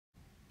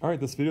All right,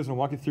 this video is going to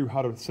walk you through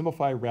how to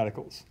simplify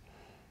radicals.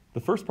 The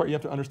first part you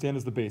have to understand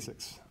is the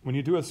basics. When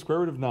you do a square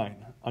root of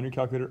 9 on your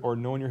calculator or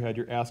know in your head,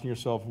 you're asking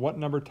yourself what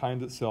number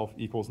times itself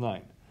equals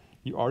 9.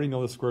 You already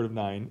know the square root of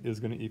 9 is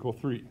going to equal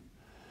 3.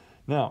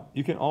 Now,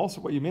 you can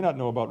also, what you may not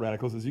know about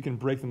radicals is you can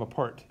break them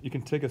apart. You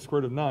can take a square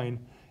root of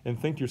 9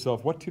 and think to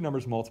yourself, what two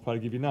numbers multiply to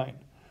give you 9?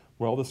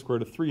 Well, the square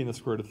root of 3 and the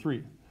square root of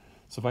 3.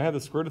 So if I have the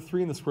square root of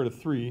 3 and the square root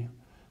of 3,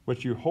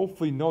 which you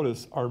hopefully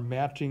notice are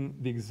matching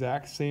the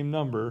exact same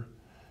number,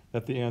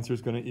 that the answer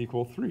is going to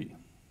equal 3.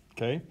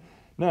 Okay?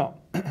 Now,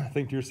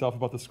 think to yourself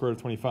about the square root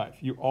of 25.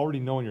 You already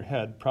know in your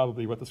head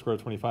probably what the square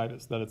root of 25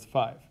 is, that it's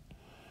 5.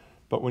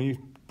 But when you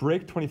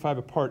break 25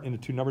 apart into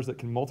two numbers that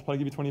can multiply to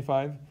give you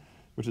 25,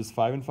 which is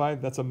 5 and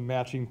 5, that's a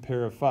matching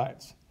pair of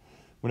 5s.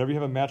 Whenever you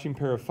have a matching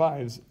pair of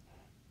 5s,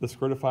 the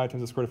square root of 5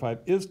 times the square root of 5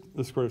 is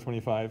the square root of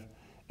 25,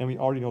 and we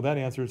already know that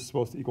answer is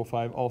supposed to equal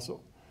 5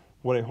 also.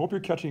 What I hope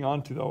you're catching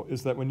on to, though,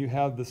 is that when you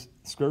have the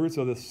square roots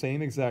of the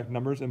same exact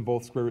numbers in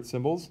both square root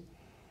symbols,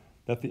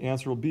 that the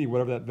answer will be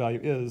whatever that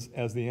value is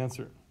as the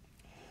answer.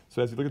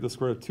 So as you look at the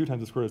square root of 2 times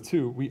the square root of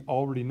 2, we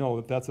already know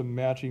that that's a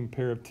matching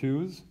pair of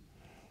 2's,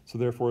 so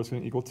therefore it's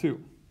going to equal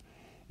 2.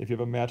 If you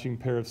have a matching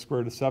pair of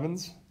square root of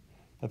 7's,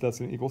 that's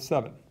going to equal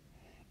 7.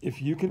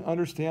 If you can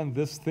understand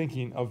this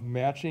thinking of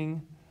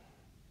matching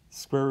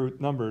square root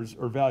numbers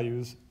or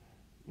values,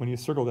 when you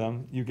circle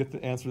them, you get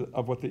the answer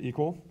of what they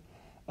equal.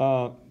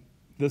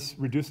 This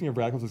reducing of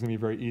radicals is going to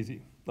be very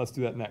easy. Let's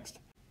do that next.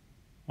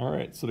 All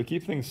right, so to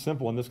keep things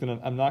simple,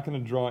 I'm not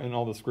going to draw in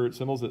all the square root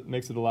symbols. It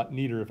makes it a lot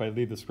neater if I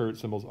leave the square root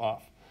symbols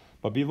off.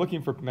 But be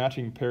looking for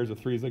matching pairs of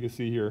 3's like you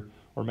see here,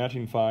 or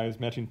matching 5's,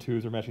 matching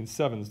 2's, or matching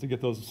 7's to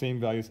get those same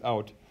values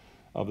out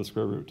of the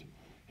square root.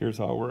 Here's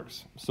how it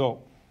works.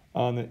 So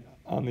on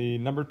the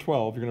number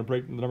 12, you're going to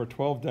break the number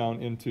 12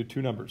 down into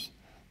two numbers.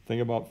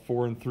 Think about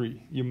 4 and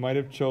 3. You might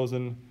have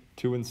chosen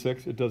 2 and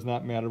 6. It does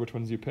not matter which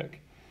ones you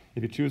pick.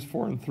 If you choose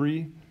 4 and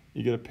 3,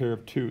 you get a pair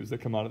of 2's that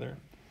come out of there.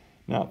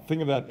 Now,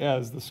 think of that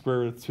as the square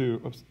root of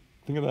 2.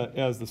 Think of that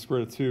as the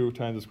square root of 2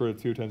 times the square root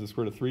of 2 times the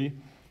square root of 3.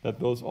 That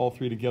those all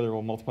three together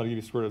will multiply to give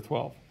you square root of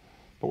 12.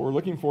 But what we're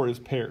looking for is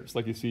pairs,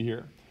 like you see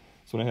here.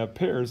 So when I have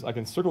pairs, I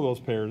can circle those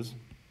pairs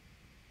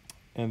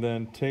and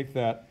then take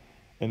that,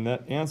 and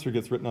that answer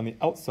gets written on the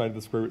outside of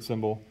the square root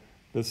symbol.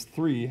 This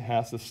 3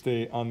 has to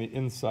stay on the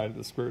inside of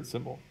the square root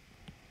symbol,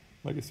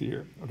 like you see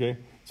here. Okay.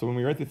 So when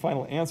we write the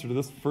final answer to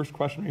this first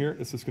question here,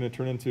 it's just going to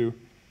turn into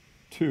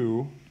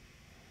 2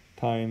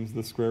 times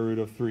the square root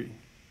of 3.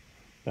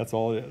 That's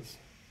all it is.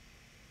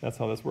 That's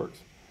how this works.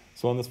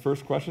 So on this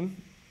first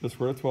question, the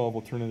square root of 12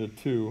 will turn into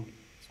 2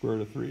 square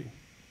root of 3.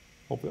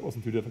 Hope that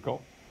wasn't too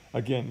difficult.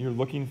 Again, you're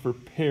looking for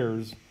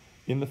pairs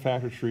in the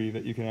factor tree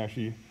that you can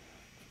actually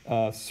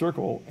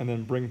circle and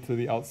then bring to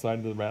the outside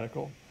of the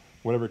radical.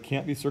 Whatever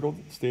can't be circled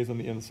stays on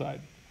the inside.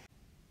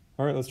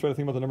 All right, let's try to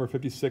think about the number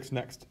 56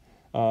 next.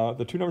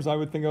 The two numbers I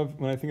would think of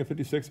when I think of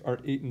 56 are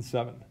 8 and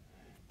 7.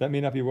 That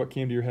may not be what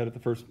came to your head at the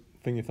first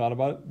thing you thought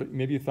about it, but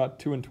maybe you thought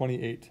 2 and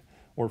 28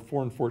 or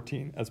 4 and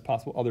 14 as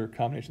possible other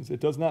combinations.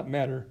 It does not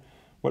matter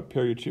what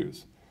pair you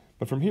choose.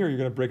 But from here, you're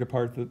going to break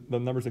apart the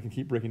numbers that can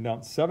keep breaking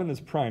down. 7 is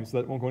prime, so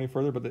that won't go any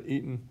further, but the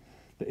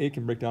 8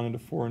 can break down into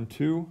 4 and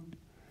 2.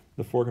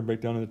 The 4 can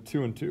break down into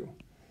 2 and 2.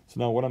 So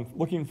now what I'm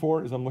looking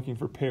for is I'm looking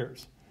for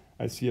pairs.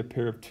 I see a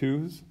pair of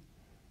 2's,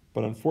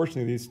 but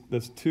unfortunately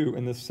this 2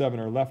 and this 7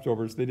 are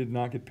leftovers. They did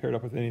not get paired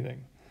up with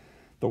anything.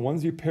 The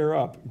ones you pair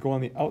up go on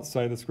the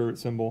outside of the square root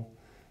symbol.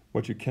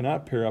 What you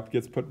cannot pair up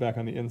gets put back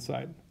on the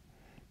inside.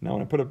 Now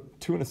when I put a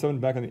 2 and a 7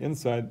 back on the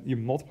inside, you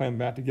multiply them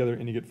back together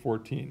and you get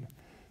 14.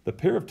 The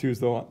pair of 2's,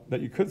 though,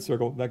 that you could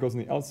circle, that goes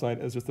on the outside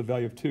as just the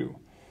value of 2.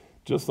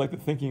 Just like the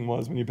thinking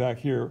was when you back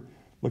here,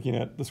 looking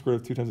at the square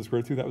root of 2 times the square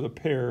root of 2, that was a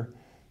pair,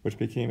 which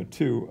became a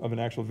 2 of an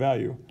actual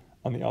value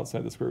on the outside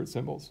of the square root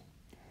symbols.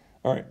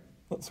 All right,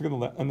 let's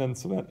look at and then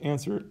so that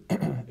answer,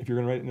 if you're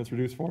going to write it in this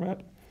reduced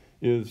format,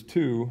 is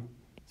 2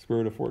 square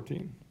root of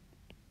 14.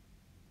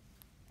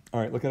 All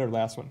right, look at our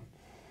last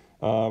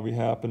one. We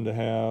happen to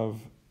have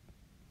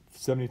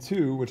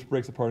 72, which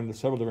breaks apart into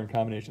several different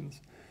combinations.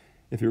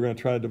 If you're going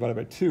to try to divide it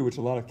by 2, which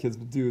a lot of kids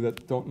do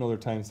that don't know their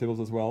times tables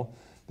as well,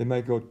 they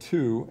might go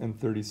 2 and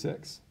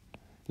 36.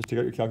 Just take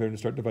out your calculator and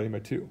start dividing by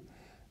 2.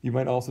 You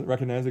might also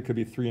recognize it could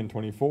be 3 and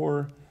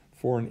 24,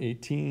 4 and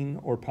 18,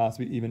 or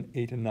possibly even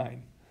 8 and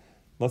 9.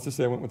 Let's just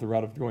say I went with the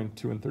route of going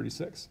 2 and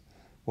 36.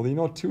 Well, you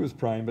know 2 is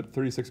prime, but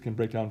 36 can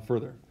break down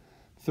further.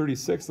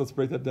 36, let's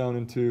break that down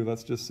into,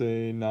 let's just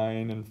say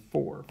 9 and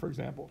 4, for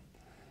example.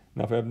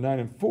 Now if I have 9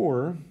 and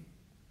 4,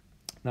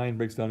 9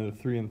 breaks down into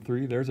 3 and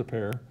 3, there's a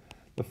pair.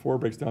 The 4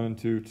 breaks down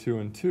into 2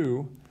 and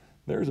 2,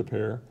 there's a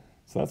pair.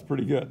 So that's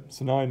pretty good.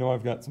 So now I know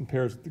I've got some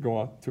pairs to go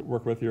out to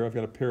work with here. I've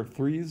got a pair of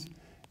 3's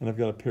and I've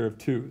got a pair of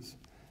 2's.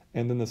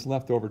 And then this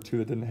leftover 2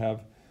 that didn't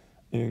have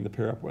anything to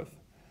pair up with.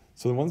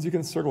 So the ones you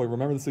can circle,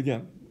 remember this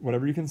again,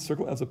 whatever you can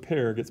circle as a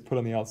pair gets put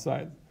on the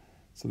outside.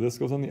 So this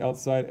goes on the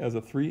outside as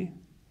a 3,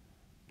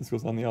 this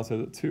goes on the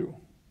outside as a 2.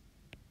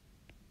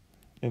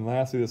 And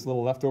lastly, this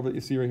little leftover that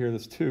you see right here,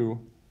 this 2,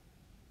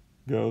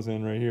 goes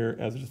in right here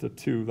as just a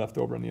 2 left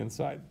over on the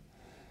inside.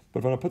 But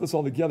if I'm going to put this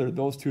all together,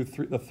 those two,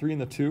 the 3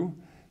 and the 2,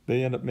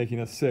 they end up making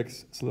a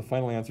 6. So the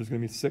final answer is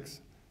going to be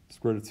 6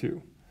 square root of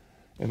 2.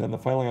 And then the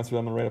final answer that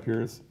I'm going to write up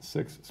here is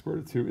 6 square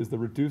root of 2 is the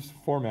reduced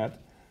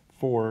format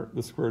for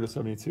the square root of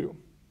 72.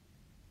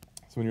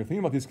 So when you're thinking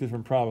about these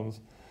different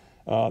problems,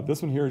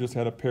 this one here just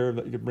had a pair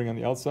that you could bring on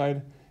the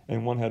outside,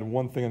 and one had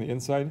one thing on the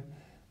inside.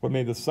 What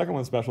made the second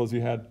one special is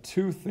you had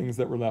 2 things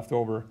that were left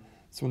over.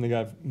 So when they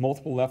got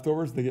multiple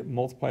leftovers, they get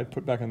multiplied,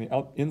 put back on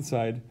the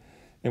inside.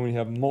 And when you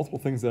have multiple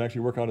things that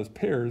actually work out as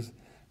pairs,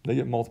 they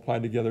get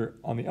multiplied together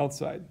on the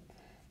outside.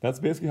 That's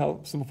basically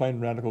how simplifying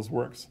radicals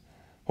works.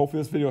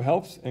 Hopefully this video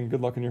helps, and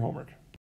good luck in your homework.